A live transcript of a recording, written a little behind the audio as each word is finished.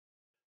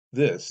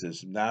This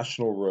is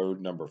National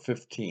Road number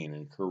 15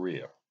 in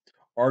Korea,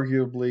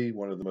 arguably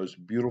one of the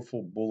most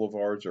beautiful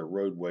boulevards or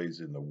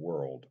roadways in the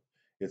world.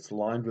 It's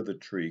lined with a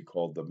tree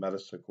called the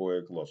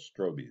Metasequoia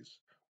glosstrobis,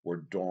 or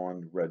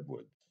dawn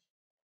redwood.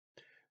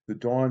 The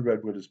dawn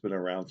redwood has been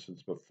around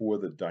since before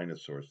the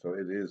dinosaurs, so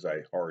it is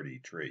a hardy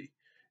tree.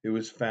 It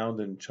was found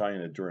in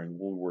China during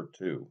World War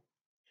II.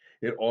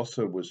 It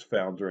also was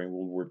found during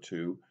World War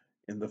II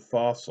in the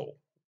fossil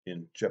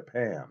in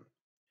Japan.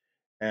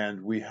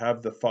 And we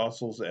have the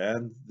fossils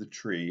and the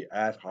tree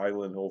at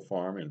Highland Hill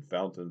Farm in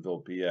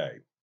Fountainville, PA.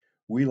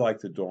 We like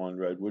the dawn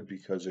redwood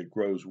because it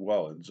grows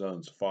well in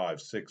zones 5,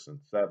 6, and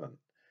 7.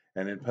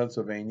 And in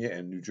Pennsylvania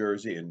and New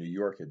Jersey and New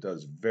York, it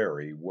does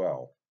very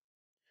well.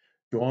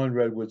 Dawn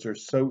redwoods are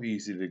so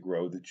easy to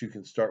grow that you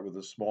can start with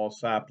a small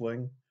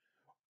sapling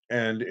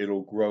and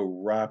it'll grow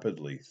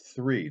rapidly,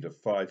 3 to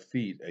 5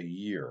 feet a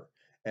year.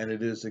 And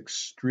it is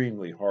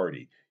extremely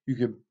hardy. You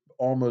can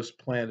almost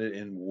plant it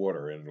in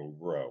water and it'll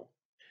grow.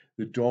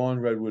 The dawn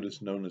redwood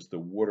is known as the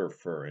water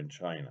fir in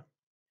China.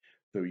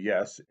 So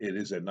yes, it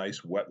is a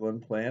nice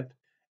wetland plant,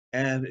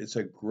 and it's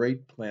a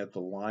great plant to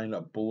line a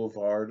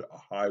boulevard, a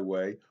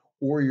highway,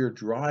 or your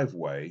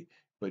driveway,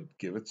 but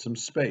give it some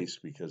space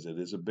because it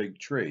is a big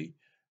tree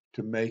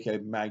to make a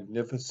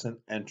magnificent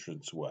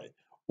entranceway,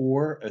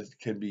 or it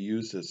can be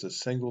used as a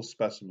single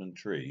specimen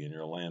tree in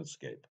your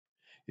landscape.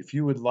 If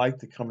you would like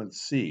to come and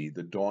see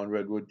the dawn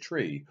redwood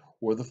tree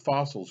or the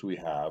fossils we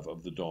have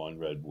of the dawn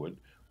redwood,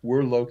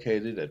 we're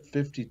located at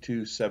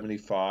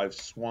 5275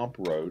 Swamp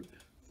Road,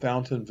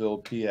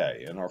 Fountainville, PA,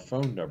 and our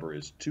phone number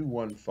is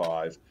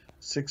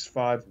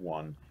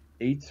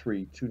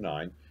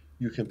 215-651-8329.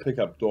 You can pick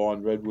up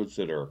dawn redwoods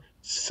that are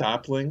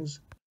saplings.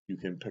 You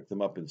can pick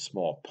them up in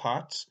small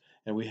pots,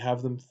 and we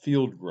have them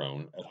field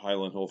grown at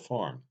Highland Hill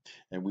Farm.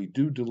 And we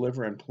do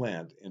deliver and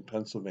plant in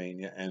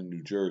Pennsylvania and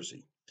New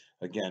Jersey.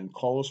 Again,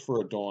 call us for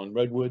a dawn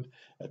redwood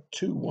at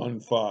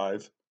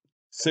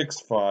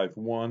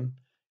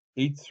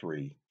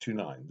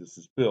 215-651-8329. This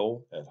is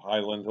Bill at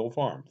Highland Hill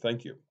Farm.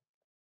 Thank you.